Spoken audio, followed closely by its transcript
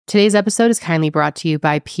Today's episode is kindly brought to you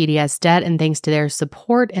by PDS Debt, and thanks to their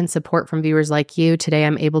support and support from viewers like you, today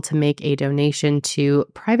I'm able to make a donation to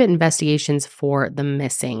private investigations for the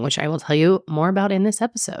missing, which I will tell you more about in this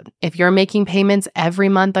episode. If you're making payments every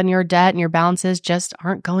month on your debt and your balances just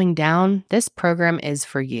aren't going down, this program is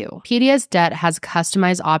for you. PDS Debt has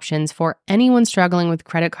customized options for anyone struggling with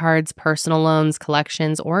credit cards, personal loans,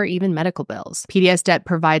 collections, or even medical bills. PDS Debt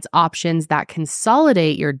provides options that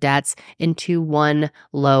consolidate your debts into one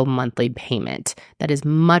low monthly payment that is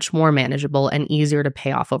much more manageable and easier to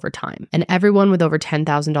pay off over time. And everyone with over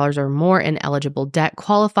 $10,000 or more in eligible debt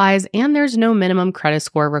qualifies, and there's no minimum credit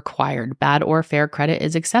score required. Bad or fair credit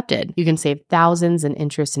is accepted. You can save thousands in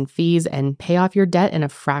interest and fees and pay off your debt in a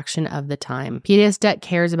fraction of the time. PDS Debt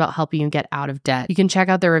cares about helping you get out of debt. You can check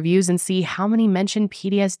out their reviews and see how many mention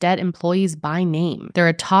PDS Debt employees by name. They're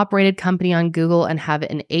a top-rated company on Google and have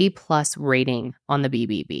an A+ rating on the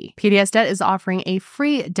BBB. PDS Debt is offering a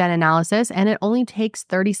free debt analysis, and it only takes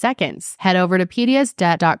 30 seconds. Head over to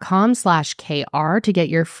pdsdebt.com/KR to get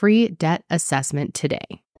your free debt assessment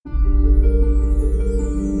today.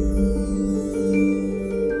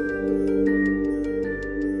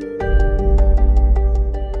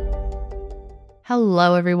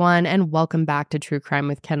 Hello, everyone, and welcome back to True Crime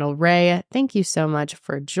with Kendall Ray. Thank you so much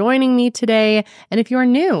for joining me today. And if you are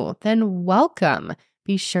new, then welcome.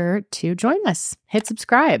 Be sure to join us. Hit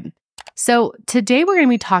subscribe. So today we're going to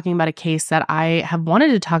be talking about a case that I have wanted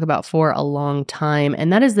to talk about for a long time,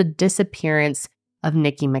 and that is the disappearance of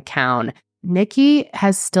Niqui McCown. Niqui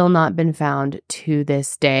has still not been found to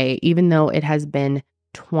this day, even though it has been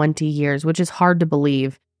 20 years, which is hard to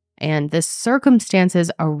believe. And the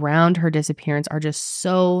circumstances around her disappearance are just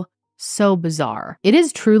so bizarre. It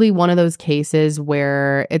is truly one of those cases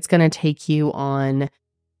where it's going to take you on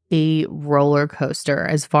a roller coaster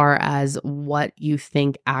as far as what you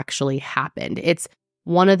think actually happened. It's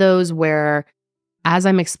one of those where, as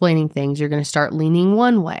I'm explaining things, you're going to start leaning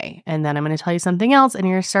one way, and then I'm going to tell you something else, and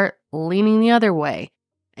you're going to start leaning the other way.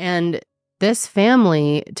 And this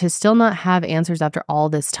family, to still not have answers after all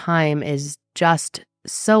this time, is just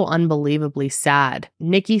so unbelievably sad.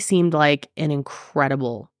 Niqui seemed like an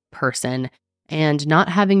incredible person, and not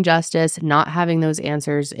having justice, not having those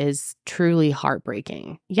answers is truly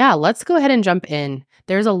heartbreaking. Yeah, let's go ahead and jump in.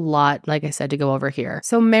 There's a lot, like I said, to go over here.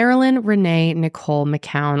 So Marilyn Renee Nicole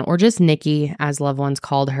McCown, or just Niqui as loved ones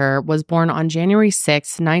called her, was born on January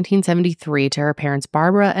 6, 1973 to her parents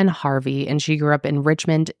Barbara and Harvey, and she grew up in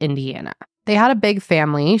Richmond, Indiana. They had a big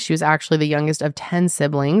family. She was actually the youngest of 10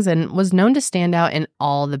 siblings and was known to stand out in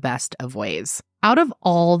all the best of ways. Out of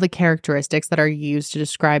all the characteristics that are used to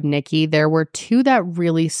describe Niqui, there were two that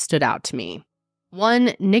really stood out to me.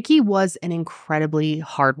 One, Niqui was an incredibly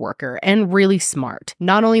hard worker and really smart.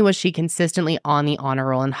 Not only was she consistently on the honor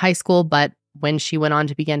roll in high school, but when she went on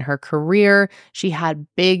to begin her career, she had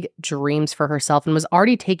big dreams for herself and was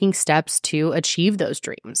already taking steps to achieve those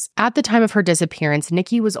dreams. At the time of her disappearance,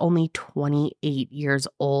 Niqui was only 28 years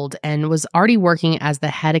old and was already working as the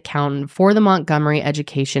head accountant for the Montgomery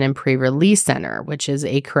Education and Pre-Release Center, which is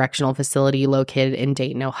a correctional facility located in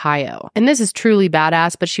Dayton, Ohio. And this is truly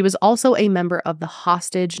badass, but she was also a member of the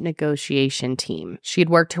hostage negotiation team. She had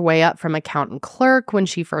worked her way up from accountant clerk when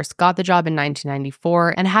she first got the job in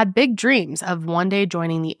 1994 and had big dreams of one day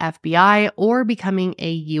joining the FBI or becoming a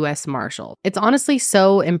U.S. Marshal. It's honestly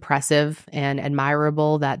so impressive and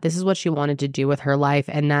admirable that this is what she wanted to do with her life,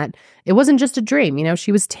 and that it wasn't just a dream. You know,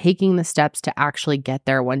 she was taking the steps to actually get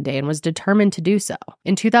there one day and was determined to do so.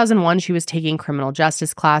 In 2001, she was taking criminal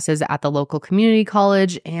justice classes at the local community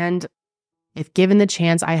college, and if given the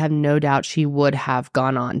chance, I have no doubt she would have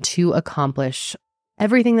gone on to accomplish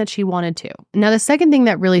everything that she wanted to. Now, the second thing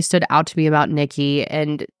that really stood out to me about Niqui,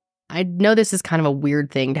 and I know this is kind of a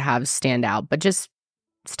weird thing to have stand out, but just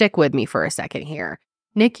stick with me for a second here.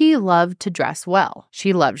 Niqui loved to dress well.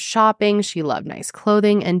 She loved shopping, she loved nice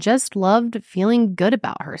clothing, and just loved feeling good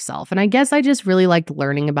about herself. And I guess I just really liked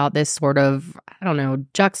learning about this sort of,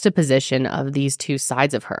 juxtaposition of these two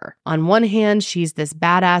sides of her. On one hand, she's this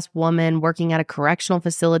badass woman working at a correctional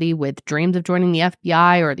facility with dreams of joining the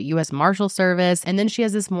FBI or the U.S. Marshal Service, and then she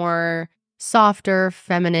has this more softer,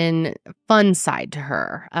 feminine, fun side to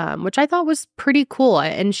her, which I thought was pretty cool.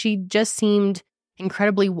 And she just seemed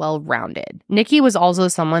incredibly well-rounded. Niqui was also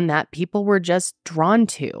someone that people were just drawn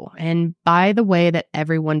to. And by the way that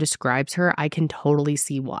everyone describes her, I can totally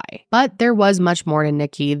see why. But there was much more to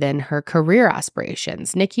Niqui than her career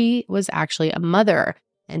aspirations. Niqui was actually a mother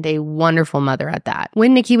and a wonderful mother at that.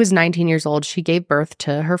 When Niqui was 19 years old, she gave birth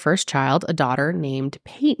to her first child, a daughter named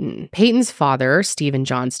Payton. Payton's father, Stephen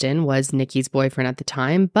Johnston, was Niqui's boyfriend at the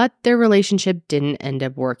time, but their relationship didn't end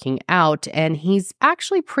up working out, and he's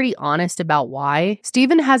actually pretty honest about why.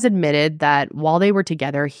 Stephen has admitted that while they were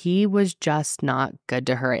together, he was just not good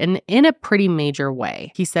to her, and in a pretty major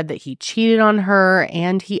way. He said that he cheated on her,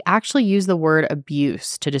 and he actually used the word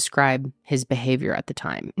abuse to describe his behavior at the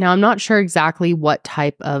time. Now, I'm not sure exactly what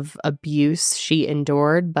type of abuse she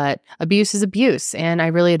endured, but abuse is abuse, and I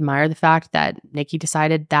really admire the fact that Niqui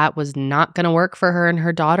decided that was not going to work for her and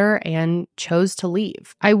her daughter and chose to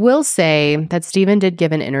leave. I will say that Stephen did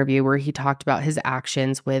give an interview where he talked about his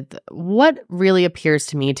actions with what really appears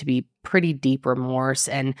to me to be pretty deep remorse,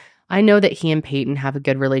 and I know that he and Payton have a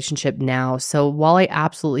good relationship now, so while I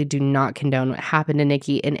absolutely do not condone what happened to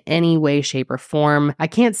Niqui in any way, shape, or form, I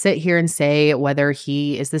can't sit here and say whether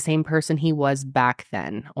he is the same person he was back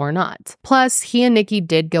then or not. Plus, he and Niqui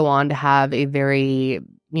did go on to have a very,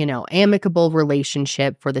 amicable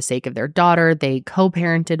relationship for the sake of their daughter. They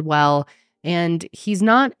co-parented well. And he's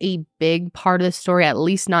not a big part of the story, at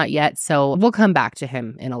least not yet, so we'll come back to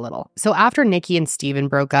him in a little. So after Niqui and Stephen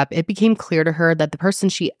broke up, it became clear to her that the person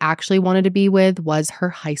she actually wanted to be with was her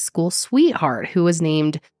high school sweetheart, who was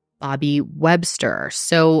named Bobby Webster.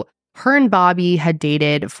 So her and Bobby had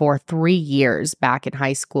dated for 3 years back in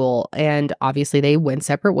high school, and obviously they went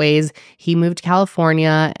separate ways. He moved to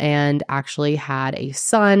California and actually had a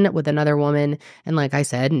son with another woman. And like I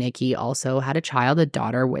said, Niqui also had a child, a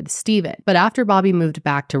daughter with Stephen. But after Bobby moved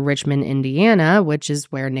back to Richmond, Indiana, which is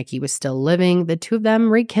where Niqui was still living, the two of them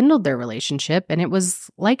rekindled their relationship, and it was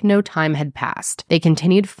like no time had passed. They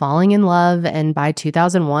continued falling in love, and by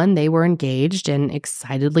 2001, they were engaged and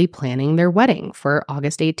excitedly planning their wedding for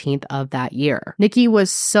August 18th of that year. Niqui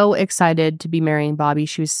was so excited to be marrying Bobby.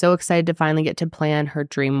 She was so excited to finally get to plan her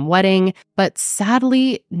dream wedding. But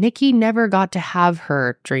sadly, Niqui never got to have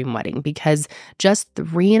her dream wedding because just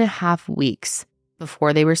 3.5 weeks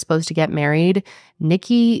before they were supposed to get married,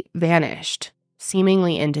 Niqui vanished,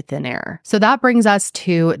 seemingly into thin air. So that brings us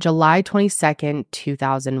to July 22nd,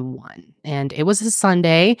 2001. And it was a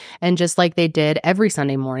Sunday, and just like they did every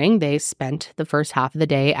Sunday morning, they spent the first half of the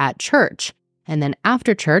day at church. And then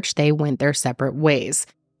after church, they went their separate ways.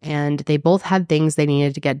 And they both had things they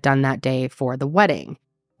needed to get done that day for the wedding.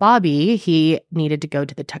 Bobby, he needed to go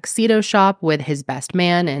to the tuxedo shop with his best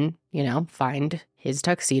man and, find his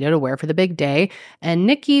tuxedo to wear for the big day. And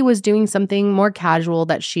Niqui was doing something more casual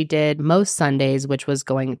that she did most Sundays, which was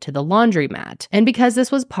going to the laundromat. And because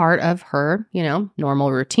this was part of her,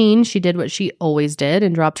 normal routine, she did what she always did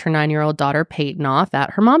and dropped her 9-year-old daughter Payton off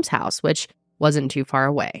at her mom's house, which wasn't too far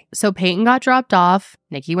away. So Payton got dropped off,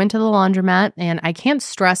 Niqui went to the laundromat, and I can't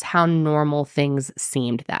stress how normal things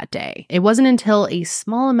seemed that day. It wasn't until a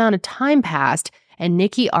small amount of time passed and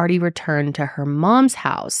Niqui already returned to her mom's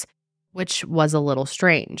house, which was a little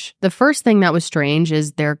strange. The first thing that was strange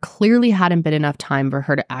is there clearly hadn't been enough time for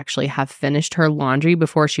her to actually have finished her laundry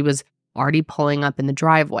before she was already pulling up in the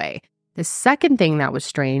driveway. The second thing that was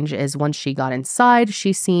strange is once she got inside,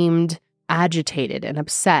 she seemed agitated and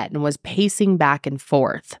upset and was pacing back and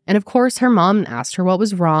forth. And of course, her mom asked her what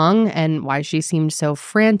was wrong and why she seemed so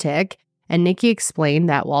frantic. And Niqui explained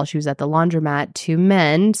that while she was at the laundromat, 2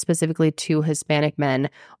 men, specifically 2 Hispanic men,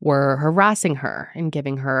 were harassing her and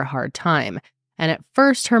giving her a hard time. And at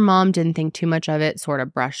first, her mom didn't think too much of it, sort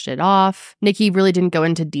of brushed it off. Niqui really didn't go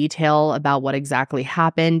into detail about what exactly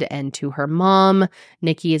happened. And to her mom,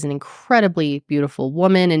 Niqui is an incredibly beautiful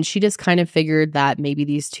woman, and she just kind of figured that maybe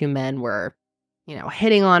these 2 men were,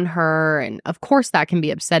 hitting on her. And of course, that can be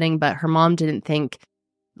upsetting, but her mom didn't think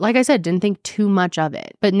too much of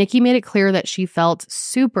it. But Niqui made it clear that she felt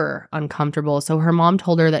super uncomfortable, so her mom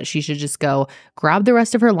told her that she should just go grab the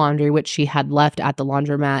rest of her laundry, which she had left at the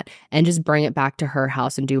laundromat, and just bring it back to her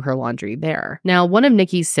house and do her laundry there. Now, one of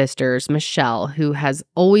Niqui's sisters, Michelle, who has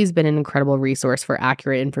always been an incredible resource for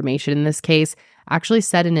accurate information in this case, actually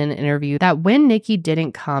said in an interview that when Niqui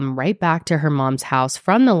didn't come right back to her mom's house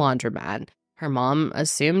from the laundromat, her mom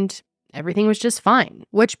assumed everything was just fine,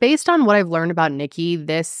 which based on what I've learned about Niqui,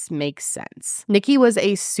 this makes sense. Niqui was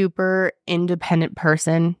a super independent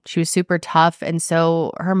person. She was super tough. And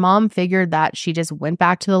so her mom figured that she just went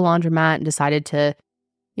back to the laundromat and decided to,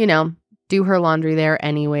 do her laundry there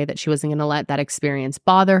anyway, that she wasn't going to let that experience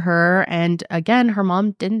bother her. And again, her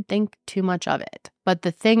mom didn't think too much of it. But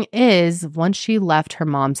the thing is, once she left her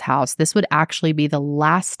mom's house, this would actually be the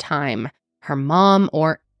last time her mom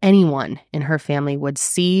or anyone in her family would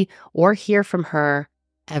see or hear from her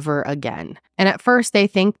ever again. And at first they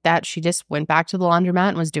think that she just went back to the laundromat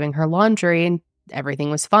and was doing her laundry, and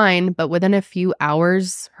everything was fine, but within a few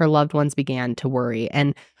hours, her loved ones began to worry.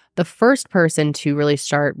 And the first person to really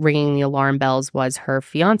start ringing the alarm bells was her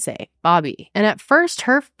fiance, Bobby. And at first,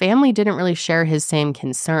 her family didn't really share his same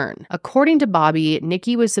concern. According to Bobby,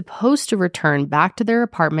 Niqui was supposed to return back to their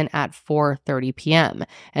apartment at 4:30 p.m.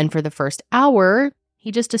 And for the first hour,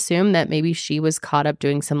 he just assumed that maybe she was caught up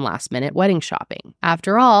doing some last-minute wedding shopping.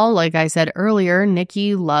 After all, like I said earlier,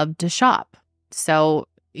 Niqui loved to shop. So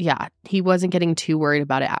yeah, he wasn't getting too worried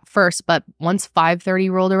about it at first, but once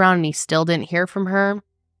 5:30 rolled around and he still didn't hear from her,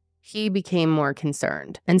 he became more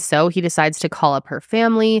concerned. And so he decides to call up her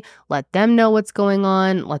family, let them know what's going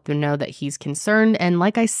on, let them know that he's concerned. And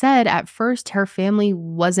like I said, at first, her family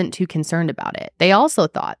wasn't too concerned about it. They also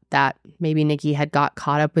thought that maybe Niqui had got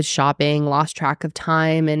caught up with shopping, lost track of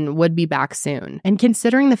time, and would be back soon. And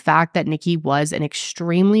considering the fact that Niqui was an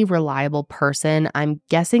extremely reliable person, I'm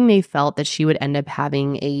guessing they felt that she would end up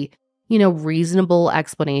having a reasonable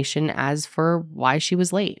explanation as for why she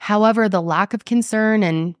was late. However, the lack of concern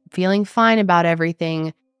and feeling fine about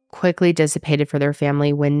everything quickly dissipated for their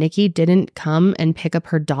family when Niqui didn't come and pick up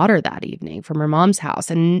her daughter that evening from her mom's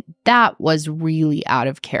house. And that was really out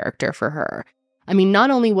of character for her. I mean,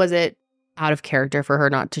 not only was it out of character for her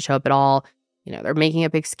not to show up at all, they're making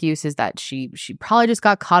up excuses that she probably just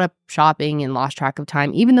got caught up shopping and lost track of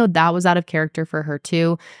time. Even though that was out of character for her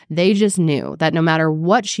too, they just knew that no matter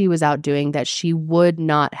what she was out doing, that she would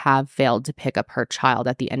not have failed to pick up her child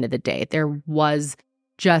at the end of the day. There was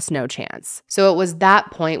just no chance. So it was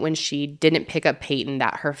that point when she didn't pick up Payton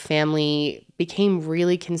that her family became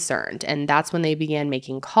really concerned. And that's when they began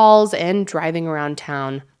making calls and driving around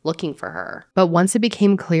town looking for her. But once it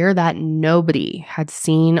became clear that nobody had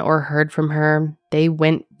seen or heard from her, they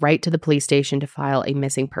went right to the police station to file a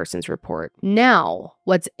missing persons report. Now,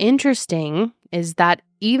 what's interesting is that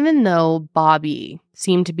even though Bobby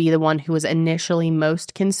seemed to be the one who was initially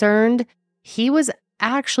most concerned, he was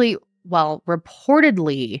actually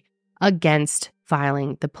reportedly against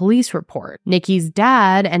filing the police report. Niqui's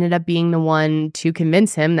dad ended up being the one to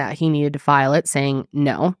convince him that he needed to file it, saying,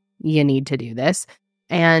 no, you need to do this.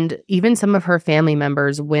 And even some of her family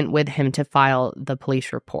members went with him to file the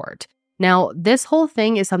police report. Now, this whole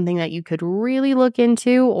thing is something that you could really look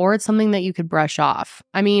into, or it's something that you could brush off.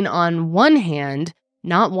 I mean, on one hand,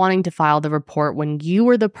 not wanting to file the report when you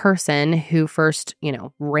were the person who first,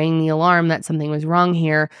 rang the alarm that something was wrong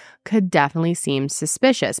here could definitely seem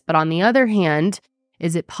suspicious. But on the other hand,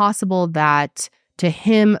 is it possible that to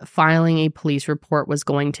him, filing a police report was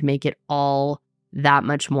going to make it all that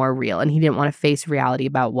much more real and he didn't want to face reality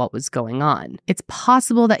about what was going on? It's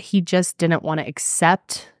possible that he just didn't want to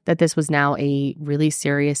accept that this was now a really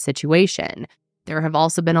serious situation. There have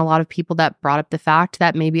also been a lot of people that brought up the fact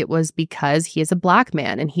that maybe it was because he is a Black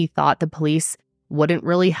man and he thought the police wouldn't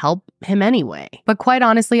really help him anyway. But quite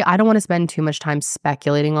honestly, I don't want to spend too much time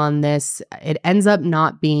speculating on this. It ends up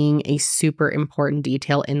not being a super important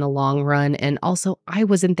detail in the long run. And also, I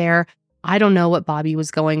wasn't there. I don't know what Bobby was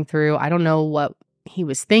going through. I don't know what he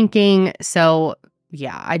was thinking. So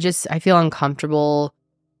yeah, I feel uncomfortable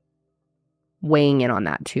weighing in on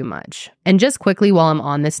that too much. And just quickly while I'm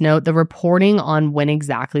on this note, the reporting on when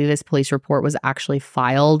exactly this police report was actually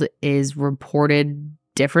filed is reported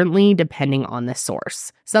differently depending on the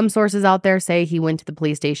source. Some sources out there say he went to the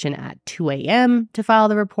police station at 2 a.m. to file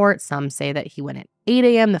the report. Some say that he went at 8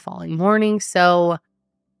 a.m. the following morning. So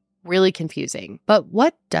really confusing. But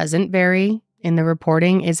what doesn't vary in the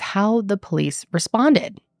reporting is how the police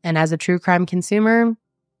responded. And as a true crime consumer,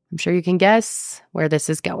 I'm sure you can guess where this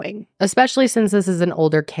is going, especially since this is an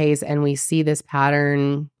older case and we see this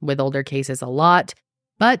pattern with older cases a lot.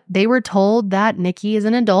 But they were told that Niqui is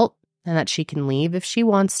an adult and that she can leave if she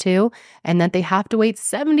wants to, and that they have to wait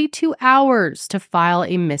 72 hours to file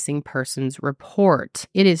a missing persons report.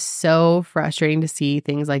 It is so frustrating to see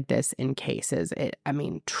things like this in cases.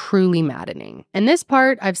 Truly maddening. And this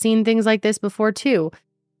part, I've seen things like this before too.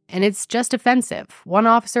 And it's just offensive. One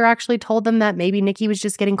officer actually told them that maybe Niqui was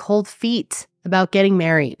just getting cold feet about getting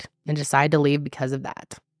married and decided to leave because of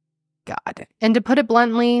that. God. And to put it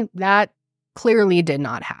bluntly, that clearly did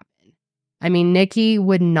not happen. I mean, Niqui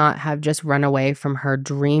would not have just run away from her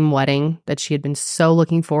dream wedding that she had been so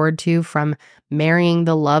looking forward to, from marrying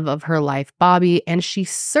the love of her life, Bobby, and she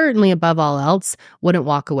certainly, above all else, wouldn't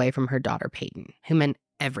walk away from her daughter, Payton, who meant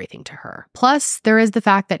everything to her. Plus, there is the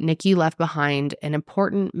fact that Niqui left behind an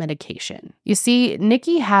important medication. You see,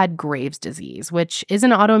 Niqui had Graves' disease, which is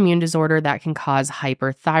an autoimmune disorder that can cause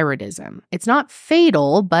hyperthyroidism. It's not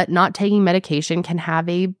fatal, but not taking medication can have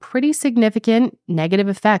a pretty significant negative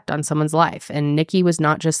effect on someone's life. And Niqui was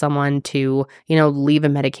not just someone to, leave a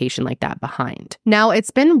medication like that behind. Now,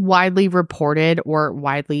 it's been widely reported, or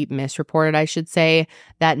widely misreported, I should say,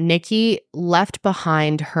 that Niqui left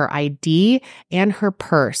behind her ID and her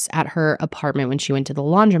purse at her apartment when she went to the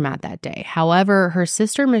laundromat that day. However, her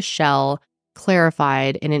sister Michelle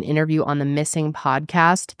clarified in an interview on the Missing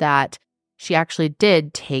podcast that she actually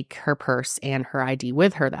did take her purse and her ID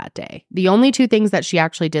with her that day. The only two things that she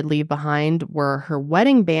actually did leave behind were her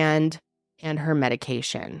wedding band and her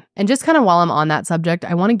medication. And just kind of while I'm on that subject,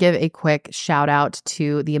 I want to give a quick shout out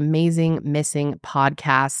to the amazing Missing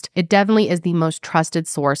podcast. It definitely is the most trusted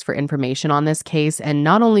source for information on this case, and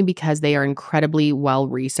not only because they are incredibly well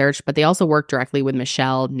researched, but they also work directly with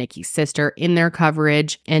Michelle, Niqui's sister, in their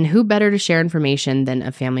coverage. And who better to share information than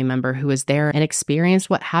a family member who was there and experienced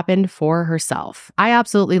what happened for herself? I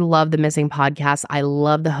absolutely love the Missing podcast. I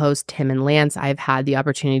love the host, Tim and Lance. I've had the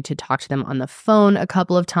opportunity to talk to them on the phone a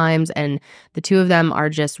couple of times, and the two of them are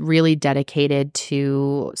just really dedicated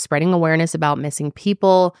to spreading awareness about missing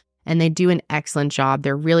people, and they do an excellent job.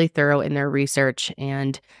 They're really thorough in their research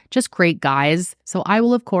and just great guys. So I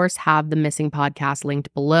will, of course, have the Missing podcast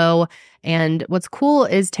linked below. And what's cool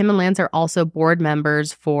is Tim and Lance are also board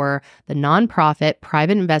members for the nonprofit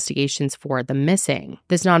Private Investigations for the Missing.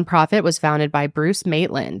 This nonprofit was founded by Bruce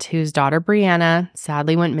Maitland, whose daughter Brianna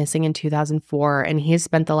sadly went missing in 2004, and he has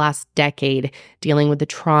spent the last decade dealing with the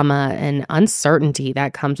trauma and uncertainty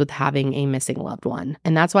that comes with having a missing loved one.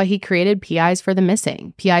 And that's why he created PIs for the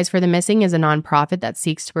Missing. PIs for the Missing is a nonprofit that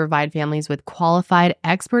seeks to provide families with qualified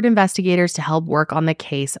expert investigators to help work on the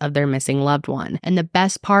case of their missing loved one. And the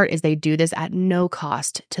best part is they do this at no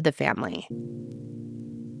cost to the family.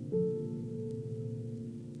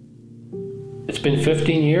 It's been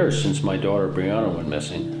 15 years since my daughter Brianna went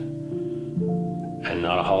missing, and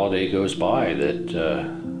not a holiday goes by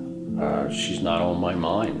that she's not on my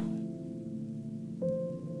mind.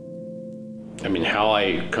 I mean, how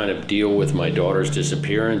I kind of deal with my daughter's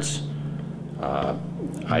disappearance,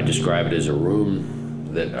 I describe it as a room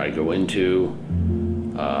that I go into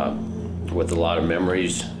with a lot of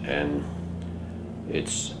memories, and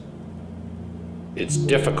it's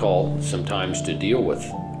difficult sometimes to deal with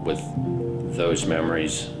those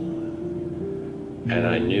memories. And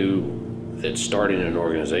I knew that starting an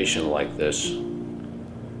organization like this,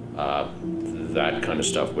 that kind of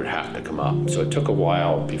stuff would have to come up. So it took a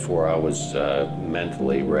while before I was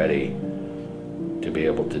mentally ready to be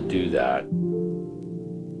able to do that.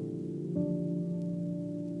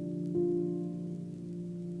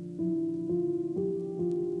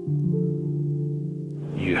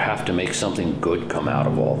 You have to make something good come out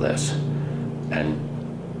of all this. And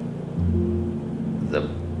the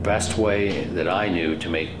best way that I knew to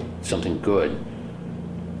make something good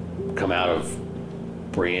come out of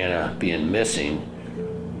Brianna being missing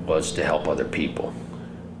was to help other people.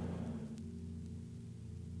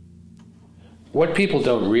 What people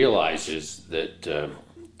don't realize is that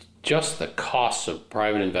just the costs of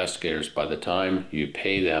private investigators, by the time you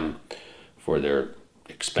pay them for their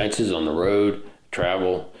expenses on the road,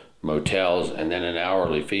 travel, motels, and then an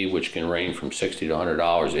hourly fee, which can range from $60 to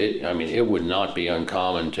 $100. It would not be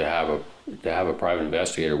uncommon to have a private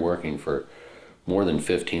investigator working for more than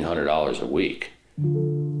 $1,500 a week.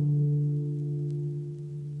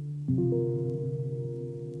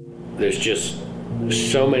 There's just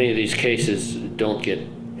so many of these cases don't get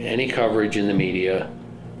any coverage in the media.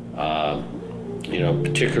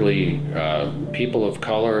 Particularly people of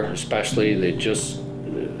color, especially, they just.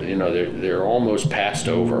 They're almost passed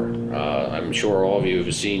over. I'm sure all of you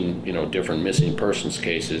have seen, different missing persons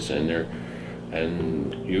cases, and they're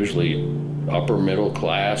usually upper middle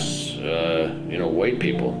class, white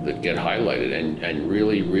people that get highlighted, and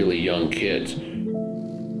really, really young kids.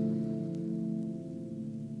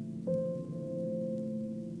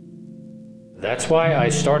 That's why I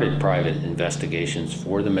started Private Investigations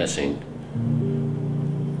for the Missing,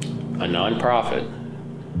 a nonprofit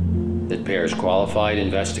that pairs qualified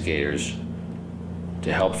investigators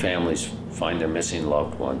to help families find their missing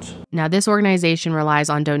loved ones. Now, this organization relies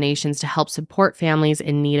on donations to help support families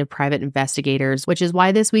in need of private investigators, which is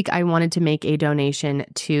why this week I wanted to make a donation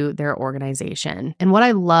to their organization. And what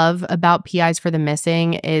I love about PIs for the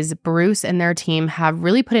Missing is Bruce and their team have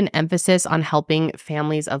really put an emphasis on helping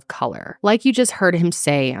families of color. Like you just heard him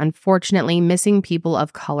say, unfortunately, missing people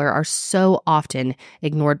of color are so often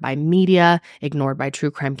ignored by media, ignored by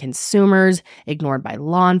true crime consumers, ignored by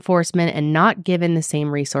law enforcement, and not given the same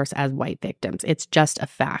resource as white victims. It's just a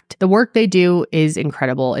fact. The work they do is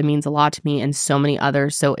incredible. It means a lot to me and so many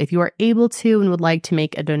others. So if you are able to and would like to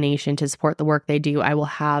make a donation to support the work they do, I will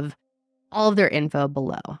have all of their info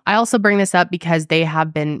below. I also bring this up because they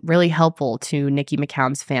have been really helpful to Niqui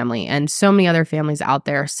McCown's family and so many other families out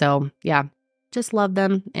there. So yeah, just love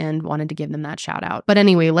them and wanted to give them that shout out. But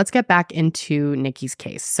anyway, let's get back into Niqi's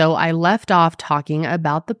case. So I left off talking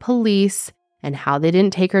about the police and how they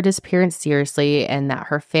didn't take her disappearance seriously and that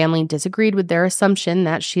her family disagreed with their assumption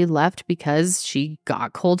that she left because she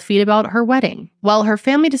got cold feet about her wedding. Well, her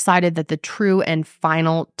family decided that the true and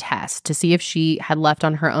final test to see if she had left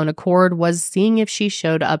on her own accord was seeing if she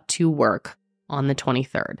showed up to work on the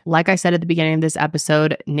 23rd. Like I said at the beginning of this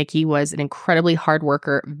episode, Niqui was an incredibly hard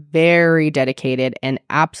worker, very dedicated, and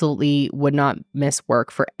absolutely would not miss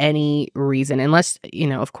work for any reason, unless,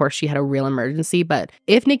 of course, she had a real emergency. But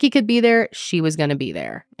if Niqui could be there, she was going to be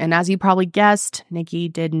there. And as you probably guessed, Niqui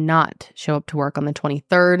did not show up to work on the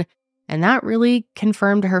 23rd. And that really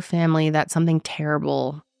confirmed to her family that something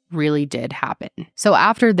terrible really did happen. So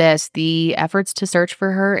after this, the efforts to search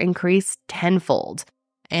for her increased tenfold.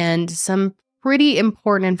 And some pretty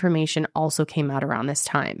important information also came out around this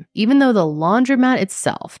time. Even though the laundromat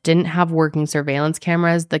itself didn't have working surveillance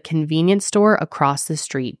cameras, the convenience store across the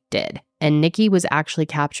street did. And Niqui was actually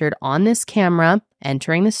captured on this camera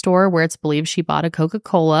entering the store where it's believed she bought a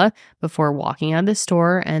Coca-Cola before walking out of the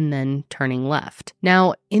store and then turning left.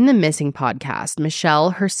 Now, in the Missing podcast,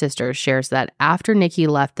 Michelle, her sister, shares that after Niqui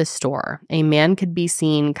left the store, a man could be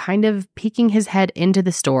seen kind of peeking his head into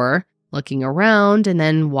the store, looking around, and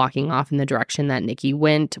then walking off in the direction that Niqui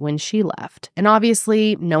went when she left. And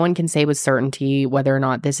obviously, no one can say with certainty whether or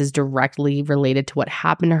not this is directly related to what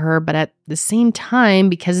happened to her, but at the same time,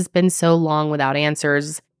 because it's been so long without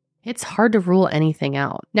answers, it's hard to rule anything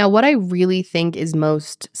out. Now, what I really think is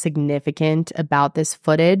most significant about this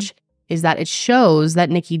footage is that it shows that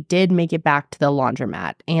Niqui did make it back to the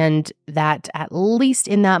laundromat and that at least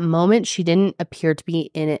in that moment, she didn't appear to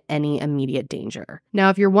be in any immediate danger. Now,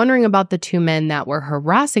 if you're wondering about the two men that were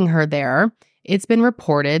harassing her there, it's been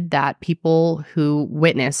reported that people who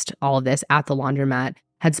witnessed all of this at the laundromat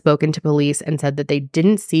had spoken to police and said that they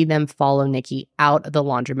didn't see them follow Niqui out of the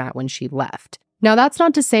laundromat when she left. Now, that's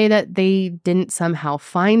not to say that they didn't somehow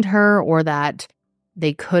find her or that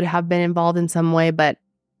they could have been involved in some way, but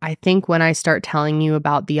I think when I start telling you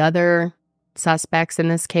about the other suspects in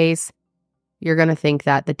this case, you're going to think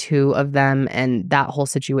that the two of them and that whole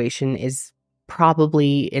situation is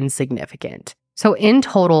probably insignificant. So in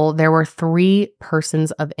total, there were 3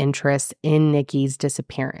 persons of interest in Niqui's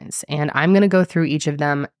disappearance, and I'm going to go through each of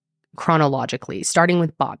them chronologically, starting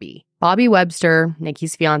with Bobby. Bobby Webster,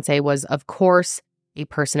 Niqui's fiance, was, of course, a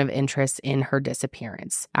person of interest in her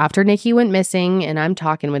disappearance. After Niqui went missing, and I'm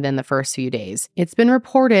talking within the first few days, it's been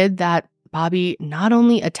reported that Bobby not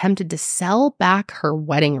only attempted to sell back her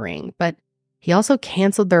wedding ring, but he also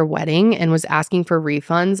canceled their wedding and was asking for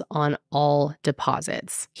refunds on all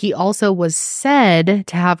deposits. He also was said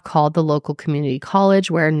to have called the local community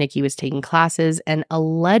college where Niqui was taking classes and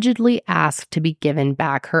allegedly asked to be given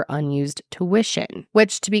back her unused tuition,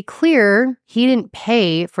 which, to be clear, he didn't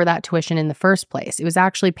pay for that tuition in the first place. It was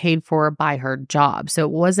actually paid for by her job, so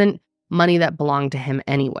it wasn't money that belonged to him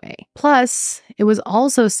anyway. Plus, it was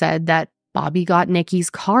also said that Bobby got Niqui's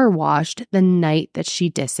car washed the night that she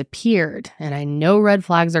disappeared. And I know red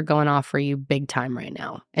flags are going off for you big time right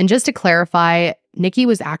now. And just to clarify, Niqui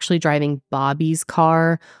was actually driving Bobby's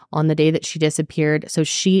car on the day that she disappeared. So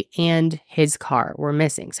she and his car were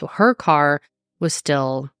missing. So her car was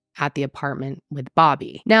still at the apartment with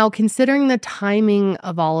Bobby. Now, considering the timing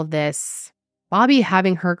of all of this, Bobby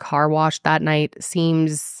having her car washed that night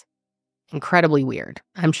seems incredibly weird.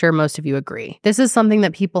 I'm sure most of you agree. This is something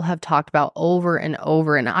that people have talked about over and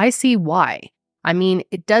over, and I see why. I mean,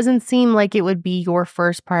 it doesn't seem like it would be your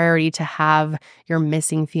first priority to have your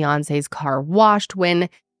missing fiance's car washed when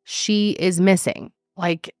she is missing.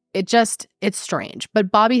 Like, it's strange. But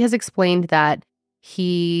Bobby has explained that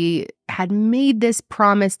he had made this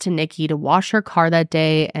promise to Niqui to wash her car that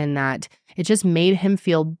day, and that it just made him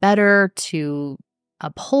feel better to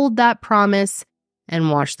uphold that promise and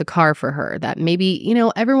wash the car for her. That maybe,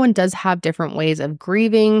 everyone does have different ways of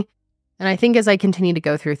grieving And I think as I continue to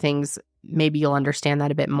go through things, maybe you'll understand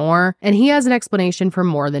that a bit more. And he has an explanation for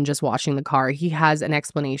more than just washing the car. He has an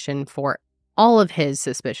explanation for all of his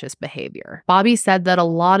suspicious behavior. Bobby said that a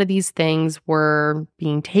lot of these things were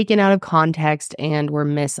being taken out of context and were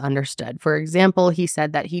misunderstood. For example, he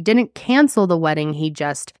said that he didn't cancel the wedding, he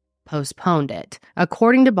just postponed it.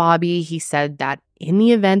 According to Bobby, he said that in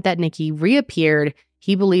the event that Niqui reappeared,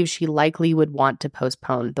 he believes she likely would want to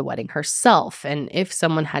postpone the wedding herself. And if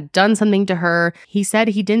someone had done something to her, he said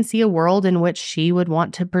he didn't see a world in which she would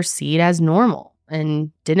want to proceed as normal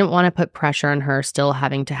and didn't want to put pressure on her still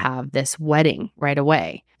having to have this wedding right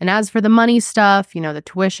away. And as for the money stuff, the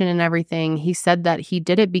tuition and everything, he said that he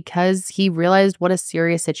did it because he realized what a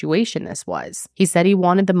serious situation this was. He said he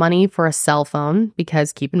wanted the money for a cell phone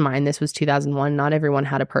because, keep in mind, this was 2001, not everyone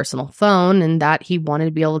had a personal phone, and that he wanted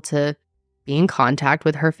to be able to be in contact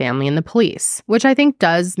with her family and the police, which I think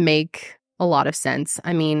does make a lot of sense.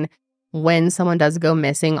 I mean, when someone does go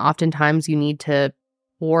missing, oftentimes you need to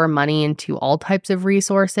pour money into all types of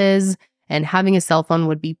resources, and having a cell phone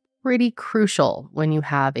would be pretty crucial when you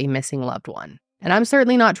have a missing loved one. And I'm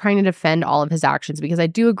certainly not trying to defend all of his actions because I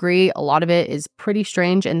do agree a lot of it is pretty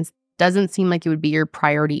strange and doesn't seem like it would be your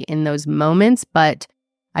priority in those moments, but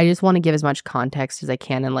I just want to give as much context as I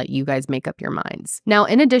can and let you guys make up your minds. Now,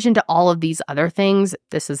 in addition to all of these other things,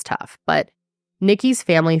 this is tough, but Niqui's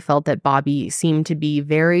family felt that Bobby seemed to be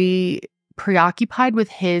very preoccupied with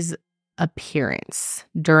his appearance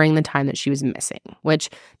during the time that she was missing, which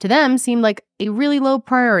to them seemed like a really low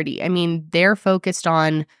priority. I mean, they're focused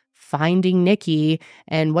on finding Niqui,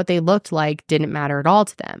 and what they looked like didn't matter at all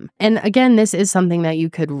to them. And again, this is something that you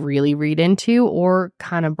could really read into or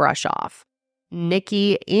kind of brush off.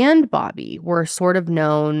 Niqui and Bobby were sort of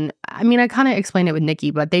known. I mean, I kind of explained it with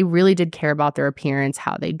Niqui, but they really did care about their appearance,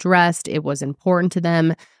 how they dressed. It was important to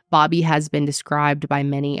them. Bobby has been described by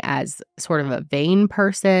many as sort of a vain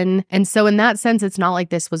person. And so in that sense, it's not like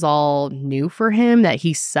this was all new for him, that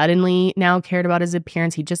he suddenly now cared about his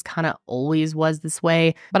appearance. He just kind of always was this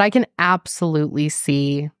way. But I can absolutely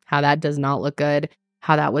see how that does not look good,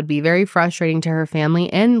 how that would be very frustrating to her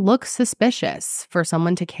family and look suspicious for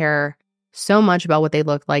someone to care so much about what they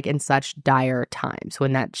look like in such dire times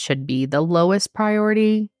when that should be the lowest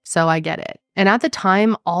priority. So I get it. And at the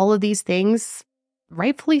time, all of these things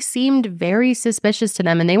rightfully seemed very suspicious to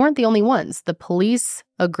them, and they weren't the only ones. The police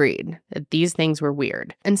agreed that these things were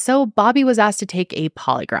weird. And so Bobby was asked to take a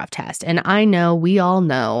polygraph test. And I know, we all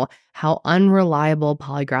know how unreliable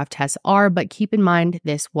polygraph tests are, but keep in mind,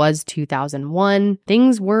 this was 2001.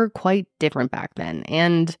 Things were quite different back then.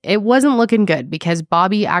 And it wasn't looking good because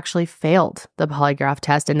Bobby actually failed the polygraph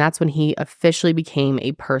test, and that's when he officially became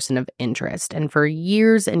a person of interest. And for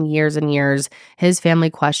years and years and years, his family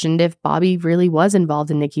questioned if Bobby really was involved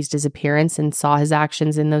in Niqui's disappearance and saw his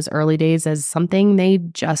actions in those early days as something they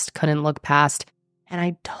just couldn't look past. And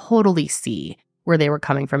I totally see where they were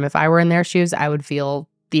coming from. If I were in their shoes, I would feel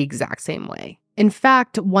the exact same way. In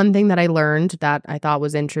fact, one thing that I learned that I thought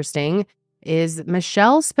was interesting is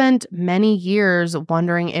Michelle spent many years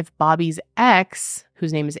wondering if Bobby's ex,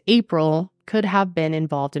 whose name is April, could have been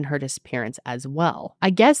involved in her disappearance as well. I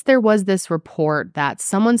guess there was this report that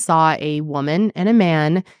someone saw a woman and a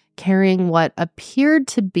man carrying what appeared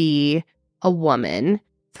to be a woman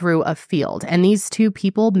through a field, and these two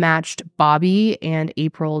people matched Bobby and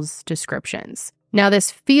April's descriptions. Now, this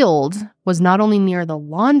field was not only near the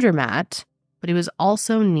laundromat, but it was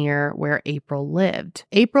also near where April lived.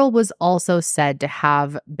 April was also said to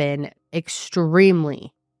have been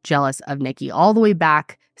extremely jealous of Niqui all the way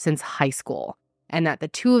back since high school, and that the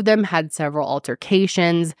two of them had several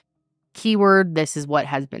altercations. Keyword, this is what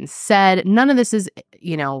has been said. None of this is,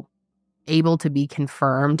 able to be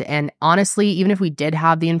confirmed. And honestly, even if we did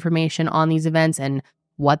have the information on these events and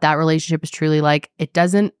what that relationship is truly like, it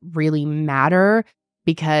doesn't really matter,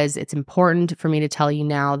 because it's important for me to tell you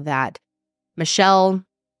now that Michelle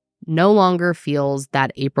no longer feels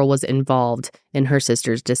that April was involved in her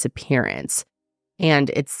sister's disappearance.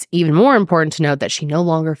 And it's even more important to note that she no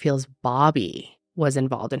longer feels Bobby was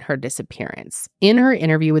involved in her disappearance. In her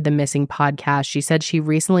interview with the Missing podcast, she said she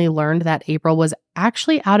recently learned that April was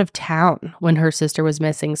actually out of town when her sister was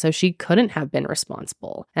missing, so she couldn't have been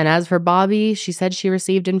responsible. And as for Bobby, she said she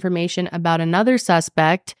received information about another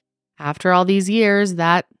suspect after all these years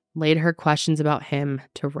that laid her questions about him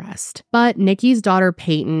to rest. But Niqui's daughter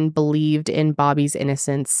Payton believed in Bobby's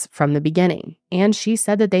innocence from the beginning, and she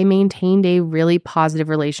said that they maintained a really positive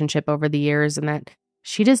relationship over the years and that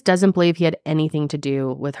she just doesn't believe he had anything to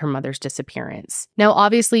do with her mother's disappearance. Now,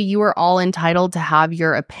 obviously, you are all entitled to have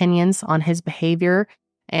your opinions on his behavior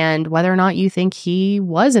and whether or not you think he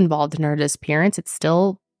was involved in her disappearance. It's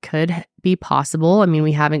still could be possible. I mean,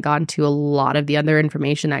 we haven't gotten to a lot of the other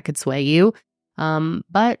information that could sway you.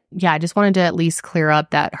 But yeah, I just wanted to at least clear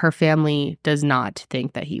up that her family does not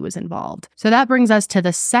think that he was involved. So that brings us to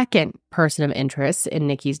the second person of interest in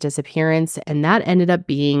Niqui's disappearance, and that ended up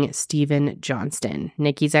being Stephen Johnston,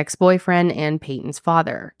 Niqui's ex-boyfriend and Payton's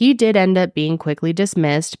father. He did end up being quickly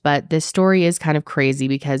dismissed, but this story is kind of crazy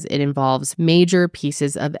because it involves major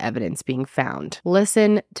pieces of evidence being found.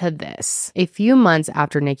 Listen to this. A few months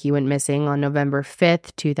after Niqui went missing on November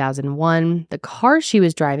 5th, 2001, the car she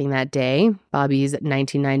was driving that day, Bobby's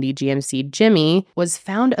 1990 GMC Jimmy, was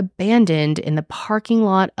found abandoned in the parking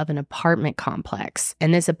lot of an apartment complex.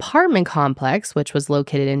 And this apartment complex, which was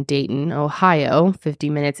located in Dayton, Ohio, 50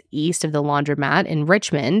 minutes east of the laundromat in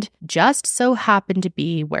Richmond, just so happened to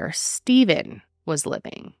be where Stephen was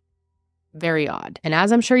living. Very odd. And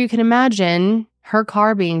as I'm sure you can imagine, her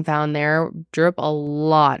car being found there drew up a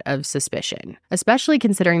lot of suspicion, especially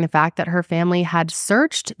considering the fact that her family had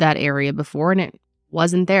searched that area before and it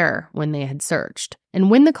wasn't there when they had searched. And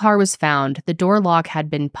when the car was found, the door lock had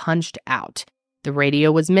been punched out. The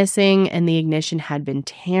radio was missing and the ignition had been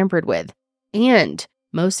tampered with. And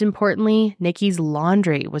most importantly, Niqui's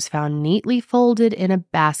laundry was found neatly folded in a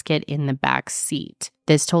basket in the back seat.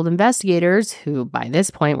 This told investigators, who by this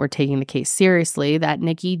point were taking the case seriously, that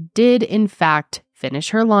Niqui did in fact finish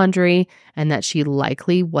her laundry and that she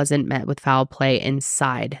likely wasn't met with foul play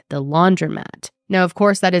inside the laundromat. Now, of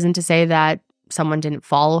course, that isn't to say that someone didn't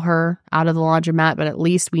follow her out of the laundromat, but at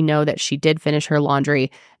least we know that she did finish her laundry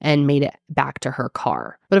and made it back to her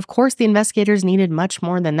car. But of course, the investigators needed much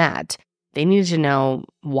more than that. They needed to know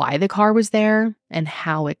why the car was there and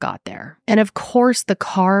how it got there. And of course, the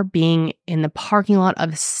car being in the parking lot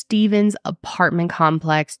of Stephen's apartment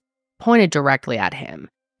complex pointed directly at him.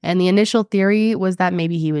 And the initial theory was that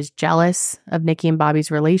maybe he was jealous of Niqui and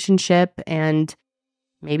Bobby's relationship and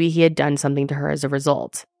maybe he had done something to her as a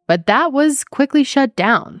result. But that was quickly shut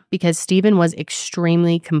down because Stephen was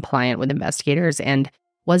extremely compliant with investigators and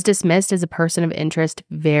was dismissed as a person of interest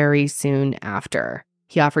very soon after.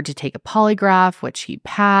 He offered to take a polygraph, which he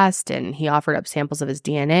passed, and he offered up samples of his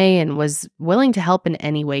DNA and was willing to help in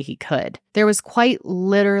any way he could. There was quite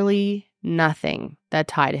literally nothing that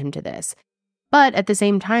tied him to this. But at the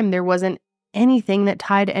same time, there wasn't anything that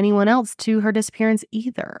tied anyone else to her disappearance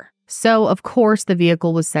either. So, of course, the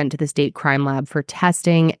vehicle was sent to the state crime lab for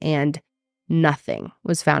testing and nothing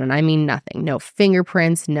was found. And I mean nothing. No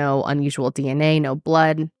fingerprints, no unusual DNA, no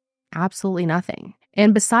blood, absolutely nothing.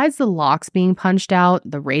 And besides the locks being punched out,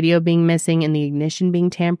 the radio being missing, and the ignition being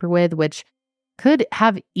tampered with, which could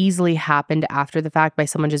have easily happened after the fact by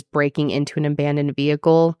someone just breaking into an abandoned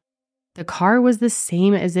vehicle, the car was the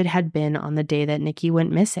same as it had been on the day that Niqui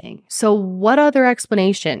went missing. So what other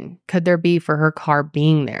explanation could there be for her car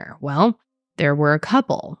being there? Well, there were a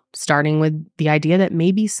couple, starting with the idea that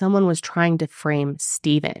maybe someone was trying to frame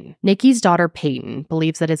Stephen. Niqui's daughter, Payton,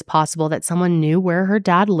 believes that it's possible that someone knew where her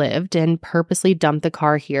dad lived and purposely dumped the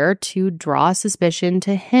car here to draw suspicion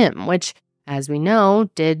to him, which, as we know,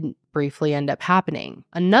 did briefly end up happening.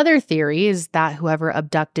 Another theory is that whoever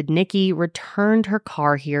abducted Niqui returned her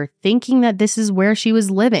car here thinking that this is where she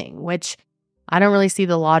was living, which I don't really see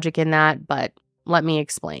the logic in that, but let me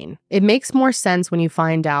explain. It makes more sense when you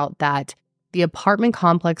find out that the apartment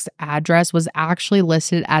complex address was actually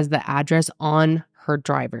listed as the address on her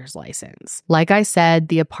driver's license. Like I said,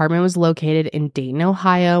 the apartment was located in Dayton,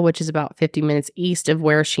 Ohio, which is about 50 minutes east of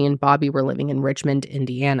where she and Bobby were living in Richmond,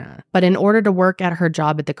 Indiana. But in order to work at her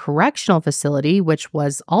job at the correctional facility, which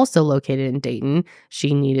was also located in Dayton,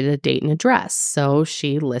 she needed a Dayton address, so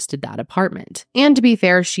she listed that apartment. And to be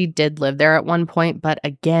fair, she did live there at one point, but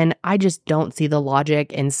again, I just don't see the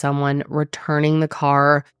logic in someone returning the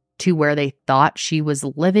car to where they thought she was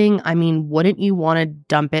living. I mean, wouldn't you want to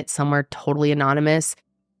dump it somewhere totally anonymous?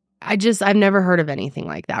 I've never heard of anything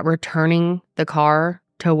like that. Returning the car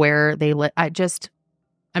to where they live.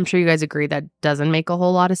 I'm sure you guys agree that doesn't make a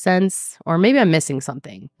whole lot of sense, or maybe I'm missing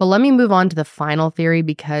something. But let me move on to the final theory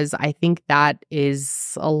because I think that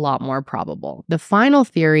is a lot more probable. The final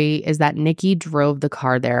theory is that Niqui drove the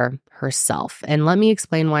car there herself. And let me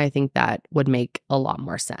explain why I think that would make a lot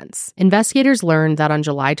more sense. Investigators learned that on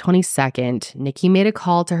July 22nd, Niqui made a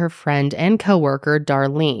call to her friend and coworker,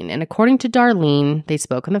 Darlene. And according to Darlene, they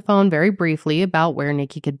spoke on the phone very briefly about where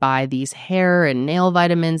Niqui could buy these hair and nail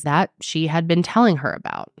vitamins that she had been telling her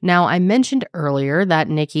about. Now, I mentioned earlier that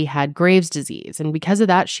Niqui had Graves' disease, and because of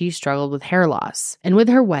that, she struggled with hair loss. And with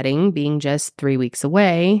her wedding being just 3 weeks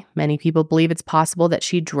away, many people believe it's possible that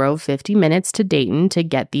she drove 50 minutes to Dayton to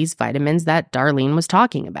get these vitamins that Darlene was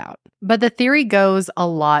talking about. But the theory goes a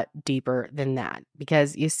lot deeper than that,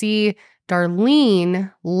 because you see,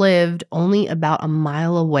 Darlene lived only about a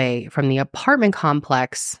mile away from the apartment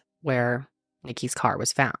complex where Niqui's car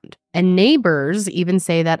was found. And neighbors even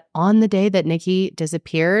say that on the day that Niqui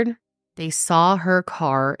disappeared, they saw her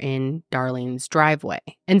car in Darlene's driveway.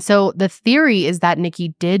 And so the theory is that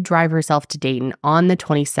Niqui did drive herself to Dayton on the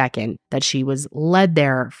 22nd, that she was led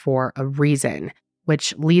there for a reason,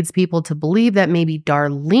 which leads people to believe that maybe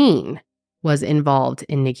Darlene was involved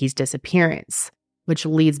in Niqui's disappearance, which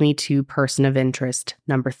leads me to person of interest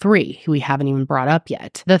number 3, who we haven't even brought up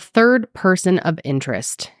yet. The third person of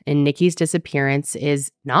interest in Niqui's disappearance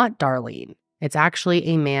is not Darlene. It's actually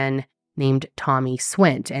a man named Tommy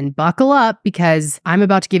Swint. And buckle up, because I'm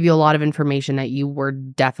about to give you a lot of information that you were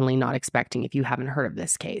definitely not expecting if you haven't heard of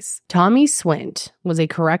this case. Tommy Swint was a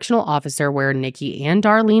correctional officer where Niqui and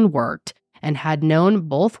Darlene worked, and had known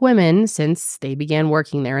both women since they began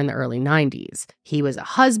working there in the early 90s. He was a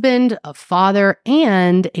husband, a father,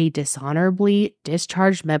 and a dishonorably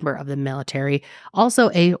discharged member of the military, also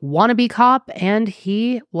a wannabe cop, and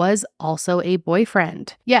he was also a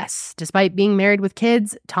boyfriend. Yes, despite being married with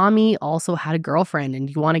kids, Tommy also had a girlfriend, and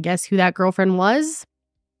you want to guess who that girlfriend was?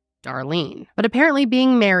 Darlene. But apparently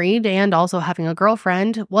being married and also having a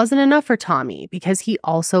girlfriend wasn't enough for Tommy, because he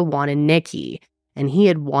also wanted Niqui, and he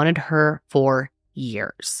had wanted her for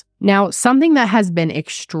years. Now, something that has been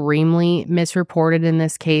extremely misreported in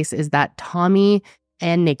this case is that Tommy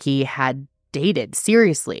and Niqui had dated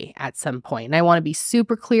seriously at some point. And I want to be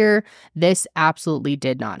super clear, this absolutely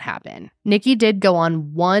did not happen. Niqui did go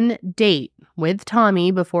on one date with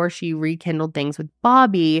Tommy before she rekindled things with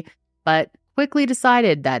Bobby, but quickly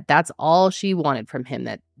decided that that's all she wanted from him,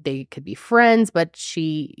 that they could be friends, but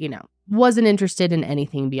she, wasn't interested in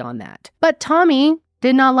anything beyond that. But Tommy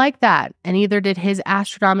did not like that, and neither did his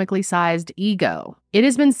astronomically sized ego. It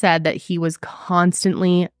has been said that he was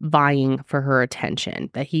constantly vying for her attention,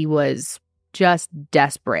 that he was just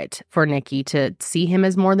desperate for Niqui to see him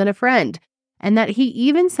as more than a friend, and that he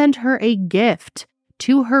even sent her a gift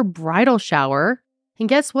to her bridal shower. And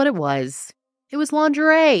guess what it was? It was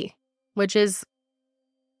lingerie, which is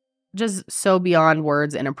just so beyond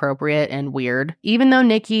words inappropriate and weird. Even though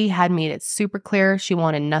Niqui had made it super clear she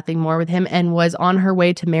wanted nothing more with him and was on her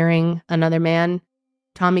way to marrying another man,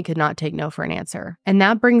 Tommy could not take no for an answer. And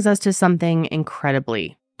that brings us to something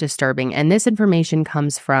incredibly disturbing. And this information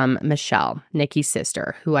comes from Michelle, Niqui's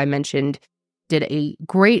sister, who I mentioned did a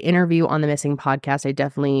great interview on the Missing podcast. I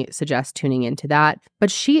definitely suggest tuning into that. But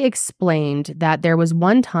she explained that there was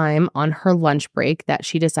one time on her lunch break that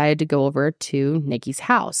she decided to go over to Niqui's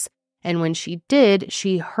house. And when she did,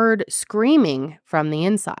 she heard screaming from the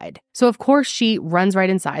inside. So of course she runs right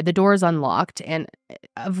inside. The door is unlocked. And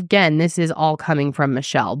again, this is all coming from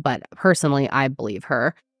Michelle, but personally, I believe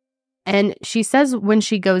her. And she says when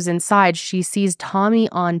she goes inside, she sees Tommy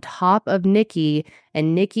on top of Niqui,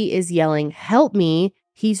 and Niqui is yelling, "Help me,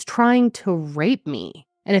 he's trying to rape me."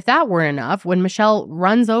 And if that weren't enough, when Michelle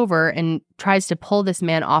runs over and tries to pull this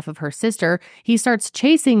man off of her sister, he starts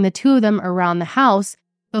chasing the two of them around the house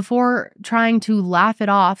before trying to laugh it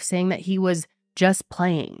off, saying that he was just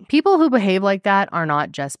playing. People who behave like that are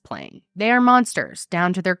not just playing. They are monsters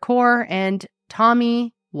down to their core, and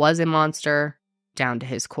Tommy was a monster down to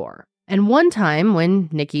his core. And one time when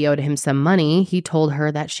Niqui owed him some money, he told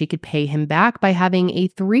her that she could pay him back by having a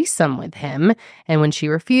threesome with him. And when she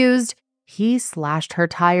refused, he slashed her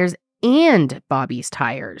tires and Bobby's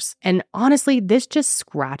tires. And honestly, this just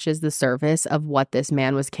scratches the surface of what this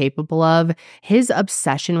man was capable of. His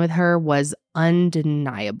obsession with her was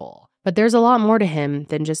undeniable. But there's a lot more to him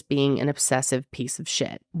than just being an obsessive piece of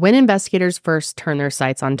shit. When investigators first turned their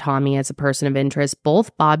sights on Tommy as a person of interest,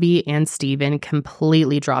 both Bobby and Steven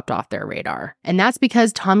completely dropped off their radar. And that's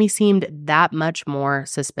because Tommy seemed that much more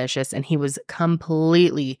suspicious, and he was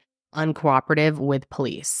completely uncooperative with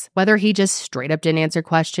police. Whether he just straight up didn't answer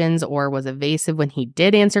questions or was evasive when he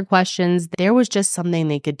did answer questions, there was just something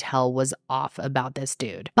they could tell was off about this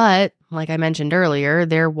dude. But like I mentioned earlier,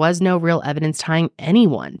 there was no real evidence tying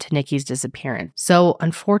anyone to Niqui's disappearance. So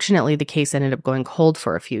unfortunately, the case ended up going cold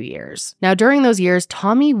for a few years. Now, during those years,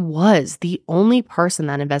 Tommy was the only person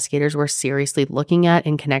that investigators were seriously looking at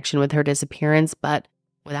in connection with her disappearance, but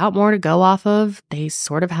without more to go off of, they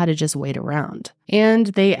sort of had to just wait around. And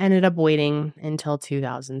they ended up waiting until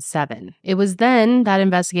 2007. It was then that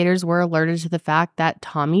investigators were alerted to the fact that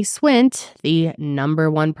Tommy Swint, the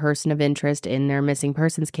number one person of interest in their missing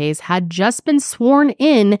persons case, had just been sworn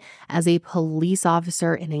in as a police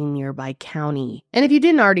officer in a nearby county. And if you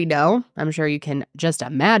didn't already know, I'm sure you can just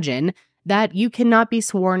imagine, that you cannot be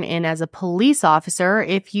sworn in as a police officer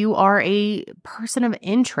if you are a person of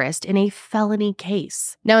interest in a felony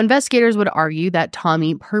case. Now, investigators would argue that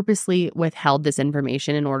Tommy purposely withheld this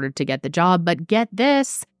information in order to get the job, but get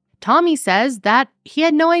this, Tommy says that he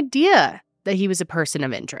had no idea that he was a person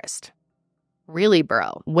of interest. Really,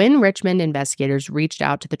 bro. When Richmond investigators reached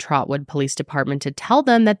out to the Trotwood Police Department to tell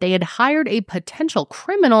them that they had hired a potential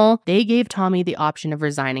criminal, they gave Tommy the option of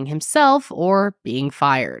resigning himself or being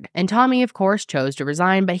fired. And Tommy, of course, chose to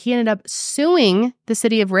resign, but he ended up suing the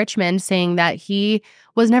city of Richmond, saying that he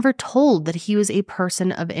was never told that he was a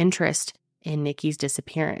person of interest in Niqui's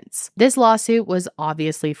disappearance. This lawsuit was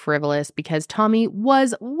obviously frivolous because Tommy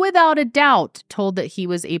was without a doubt told that he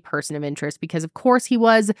was a person of interest because of course he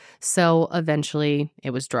was, so eventually it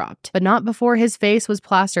was dropped. But not before his face was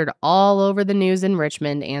plastered all over the news in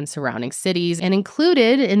Richmond and surrounding cities, and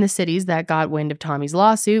included in the cities that got wind of Tommy's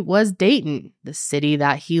lawsuit was Dayton, the city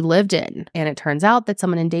that he lived in. And it turns out that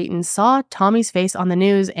someone in Dayton saw Tommy's face on the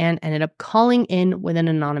news and ended up calling in with an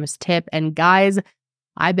anonymous tip, and guys,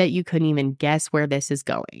 I bet you couldn't even guess where this is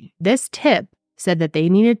going. This tip said that they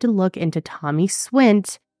needed to look into Tommy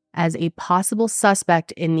Swint as a possible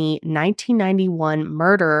suspect in the 1991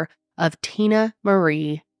 murder of Tina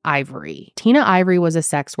Marie Ivory. Tina Ivory was a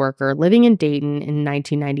sex worker living in Dayton in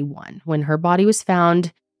 1991 when her body was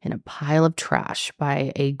found in a pile of trash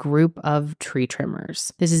by a group of tree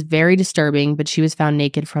trimmers. This is very disturbing, but she was found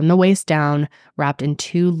naked from the waist down, wrapped in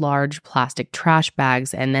 2 large plastic trash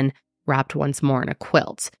bags, and then wrapped once more in a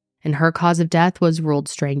quilt. And her cause of death was ruled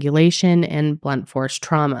strangulation and blunt force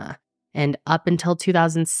trauma. And up until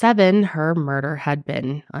 2007, her murder had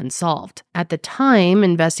been unsolved. At the time,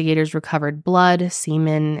 investigators recovered blood,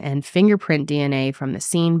 semen, and fingerprint DNA from the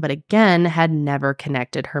scene, but again had never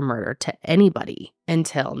connected her murder to anybody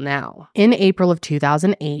until now. In April of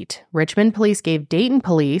 2008, Richmond police gave Dayton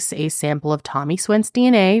police a sample of Tommy Swint's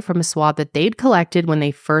DNA from a swab that they'd collected when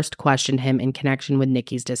they first questioned him in connection with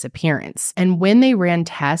Niqui's disappearance. And when they ran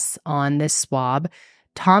tests on this swab,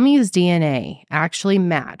 Tommy's DNA actually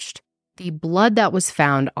matched the blood that was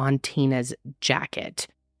found on Tina's jacket.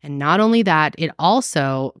 And not only that, it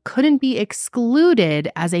also couldn't be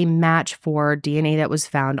excluded as a match for DNA that was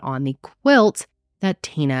found on the quilt that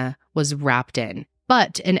Tina was wrapped in.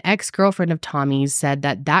 But an ex-girlfriend of Tommy's said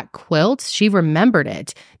that that quilt, she remembered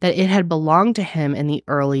it, that it had belonged to him in the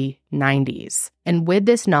early 90s. And with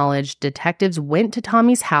this knowledge, detectives went to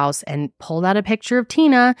Tommy's house and pulled out a picture of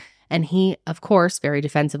Tina. And he, of course, very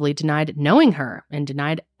defensively denied knowing her and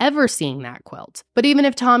denied ever seeing that quilt. But even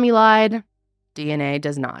if Tommy lied, DNA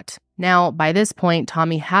does not. Now, by this point,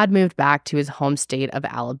 Tommy had moved back to his home state of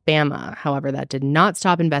Alabama. However, that did not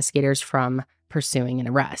stop investigators from pursuing an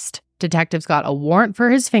arrest. Detectives got a warrant for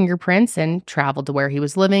his fingerprints and traveled to where he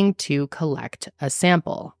was living to collect a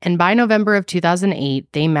sample. And by November of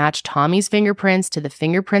 2008, they matched Tommy's fingerprints to the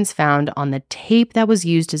fingerprints found on the tape that was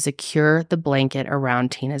used to secure the blanket around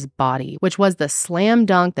Tina's body, which was the slam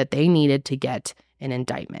dunk that they needed to get an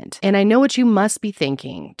indictment. And I know what you must be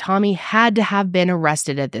thinking. Tommy had to have been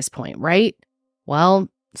arrested at this point, right? Well,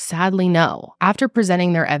 sadly, no. After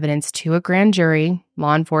presenting their evidence to a grand jury,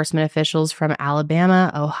 law enforcement officials from Alabama,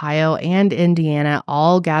 Ohio, and Indiana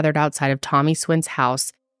all gathered outside of Tommy Swint's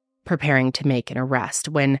house preparing to make an arrest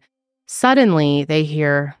when suddenly they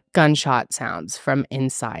hear gunshot sounds from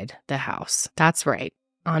inside the house. That's right.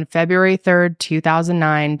 On February 3rd,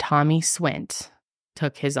 2009, Tommy Swint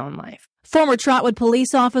took his own life. Former Trotwood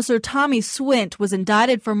police officer Tommy Swint was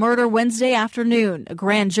indicted for murder Wednesday afternoon. A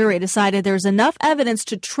grand jury decided there's enough evidence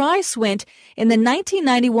to try Swint in the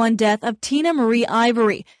 1991 death of Tina Marie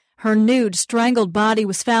Ivory. Her nude, strangled body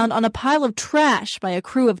was found on a pile of trash by a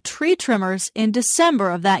crew of tree trimmers in December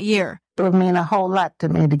of that year. It would mean a whole lot to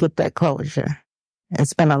me to get that closure.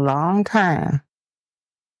 It's been a long time,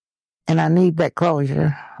 and I need that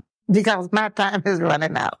closure because my time is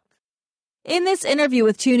running out. In this interview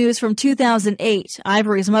with 2 News from 2008,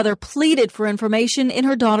 Ivory's mother pleaded for information in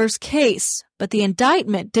her daughter's case, but the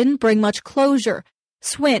indictment didn't bring much closure.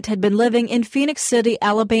 Swint had been living in Phoenix City,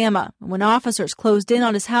 Alabama. When officers closed in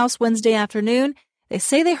on his house Wednesday afternoon, they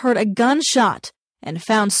say they heard a gunshot and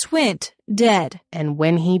found Swint dead. And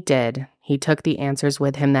when he did, he took the answers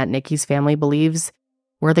with him that Niqui's family believes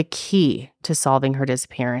were the key to solving her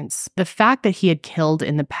disappearance. The fact that he had killed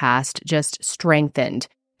in the past just strengthened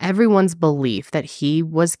everyone's belief that he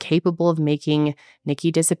was capable of making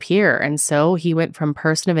Niqui disappear. And so he went from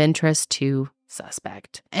person of interest to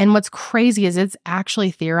suspect. And what's crazy is it's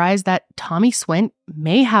actually theorized that Tommy Swint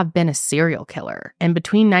may have been a serial killer. And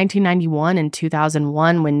between 1991 and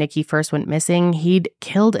 2001, when Niqui first went missing, he'd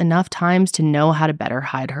killed enough times to know how to better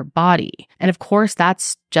hide her body. And of course,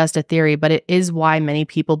 that's just a theory, but it is why many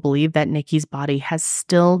people believe that Niqui's body has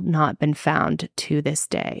still not been found to this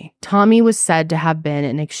day. Tommy was said to have been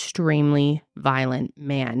an extremely violent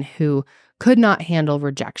man who could not handle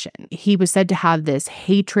rejection. He was said to have this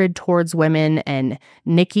hatred towards women, and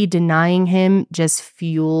Niqui denying him just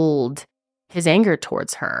fueled his anger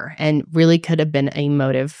towards her and really could have been a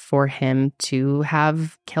motive for him to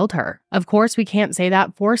have killed her. Of course, we can't say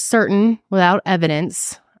that for certain without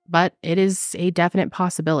evidence, but it is a definite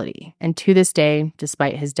possibility. And to this day,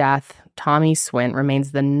 despite his death, Tommy Swint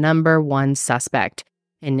remains the number one suspect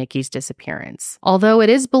in Niqui's disappearance. Although it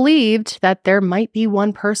is believed that there might be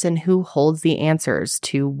one person who holds the answers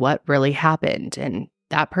to what really happened, and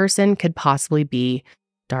that person could possibly be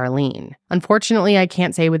Darlene. Unfortunately, I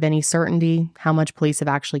can't say with any certainty how much police have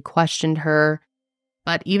actually questioned her,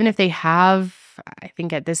 but even if they have, I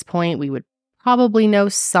think at this point we would probably know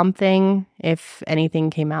something if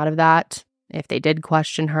anything came out of that, if they did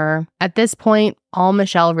question her. At this point, all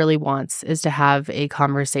Michelle really wants is to have a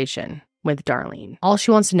conversation with Darlene. All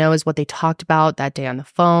she wants to know is what they talked about that day on the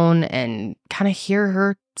phone and kind of hear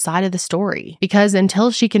her side of the story. Because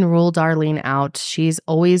until she can rule Darlene out, she's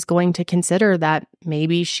always going to consider that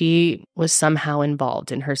maybe she was somehow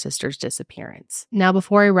involved in her sister's disappearance. Now,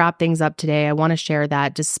 before I wrap things up today, I want to share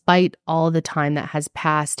that despite all the time that has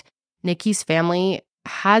passed, Niqui's family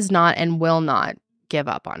has not and will not give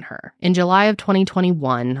up on her. In July of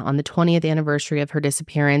 2021, on the 20th anniversary of her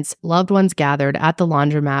disappearance, loved ones gathered at the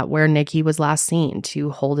laundromat where Niqui was last seen to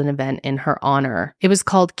hold an event in her honor. It was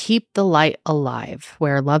called Keep the Light Alive,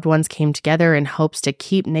 where loved ones came together in hopes to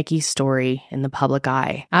keep Niqui's story in the public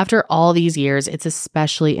eye. After all these years, it's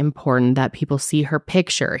especially important that people see her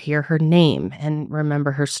picture, hear her name, and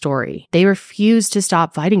remember her story. They refused to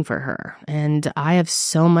stop fighting for her, and I have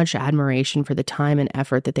so much admiration for the time and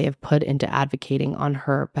effort that they have put into advocating on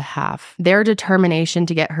her behalf. Their determination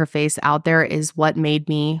to get her face out there is what made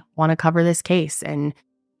me want to cover this case and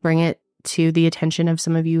bring it to the attention of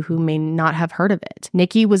some of you who may not have heard of it.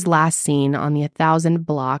 Niqui was last seen on the 1000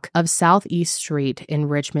 block of Southeast Street in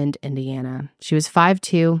Richmond, Indiana. She was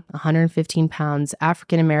 5'2", 115 pounds,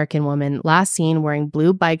 African-American woman, last seen wearing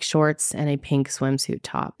blue bike shorts and a pink swimsuit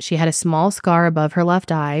top. She had a small scar above her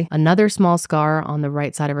left eye, another small scar on the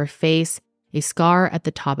right side of her face, a scar at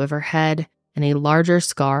the top of her head, and a larger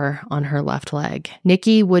scar on her left leg.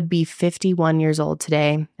 Niqui would be 51 years old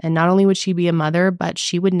today, and not only would she be a mother, but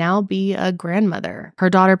she would now be a grandmother. Her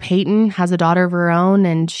daughter Payton has a daughter of her own,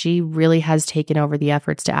 and she really has taken over the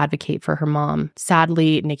efforts to advocate for her mom.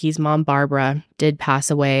 Sadly, Niqui's mom, Barbara, did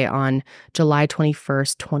pass away on July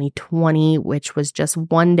 21st, 2020, which was just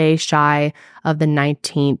one day shy of the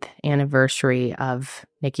 19th anniversary of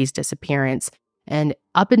Niqui's disappearance. And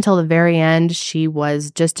up until the very end, she was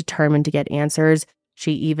just determined to get answers.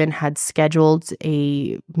 She even had scheduled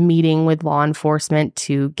a meeting with law enforcement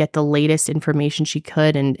to get the latest information she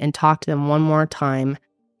could and talk to them one more time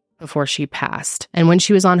before she passed. And when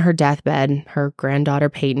she was on her deathbed, her granddaughter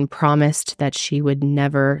Payton promised that she would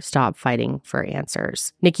never stop fighting for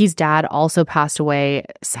answers. Niqui's dad also passed away,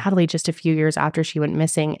 sadly, just a few years after she went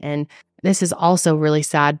missing. And this is also really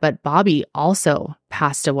sad, but Bobby also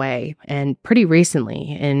passed away, and pretty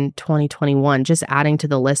recently in 2021, just adding to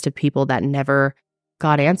the list of people that never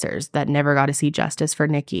got answers, that never got to see justice for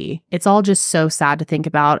Niqui. It's all just so sad to think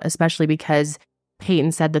about, especially because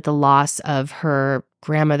Payton said that the loss of her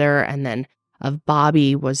grandmother and then of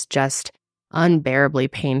Bobby was just unbearably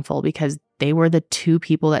painful because they were the two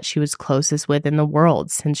people that she was closest with in the world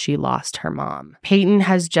since she lost her mom. Payton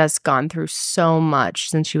has just gone through so much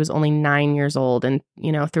since she was only 9 years old and,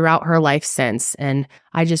 throughout her life since. And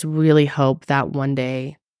I just really hope that one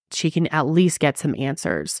day she can at least get some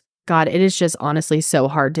answers. God, it is just honestly so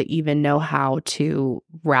hard to even know how to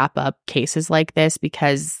wrap up cases like this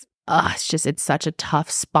because it's such a tough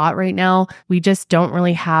spot right now. We just don't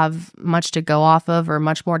really have much to go off of or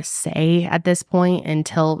much more to say at this point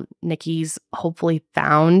until Niqui's hopefully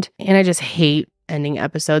found. And I just hate ending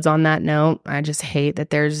episodes on that note. I just hate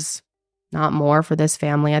that there's not more for this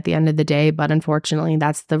family at the end of the day, but unfortunately,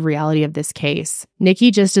 that's the reality of this case.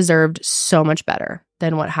 Niqui just deserved so much better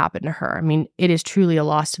than what happened to her. I mean, it is truly a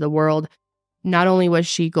loss to the world. Not only was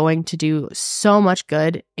she going to do so much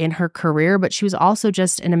good in her career, but she was also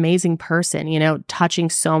just an amazing person,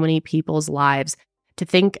 touching so many people's lives. To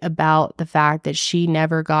think about the fact that she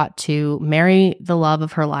never got to marry the love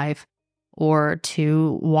of her life, or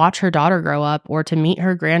to watch her daughter grow up, or to meet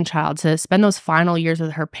her grandchild, to spend those final years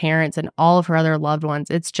with her parents and all of her other loved ones.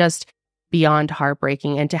 It's just beyond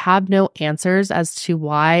heartbreaking. And to have no answers as to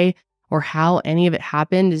why or how any of it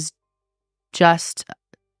happened is just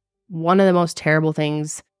one of the most terrible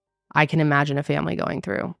things I can imagine a family going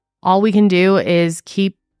through. All we can do is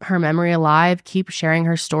keep her memory alive, keep sharing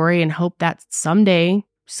her story, and hope that someday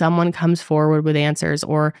someone comes forward with answers,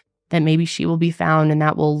 or that maybe she will be found and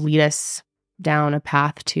that will lead us down a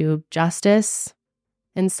path to justice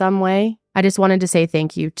in some way. I just wanted to say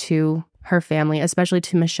thank you to her family, especially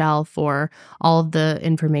to Michelle, for all of the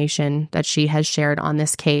information that she has shared on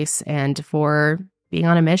this case and for being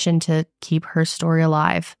on a mission to keep her story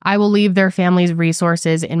alive. I will leave their family's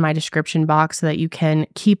resources in my description box so that you can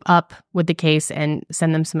keep up with the case and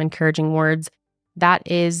send them some encouraging words. That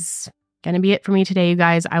is going to be it for me today, you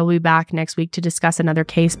guys. I will be back next week to discuss another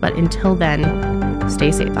case, but until then,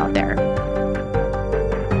 stay safe out there.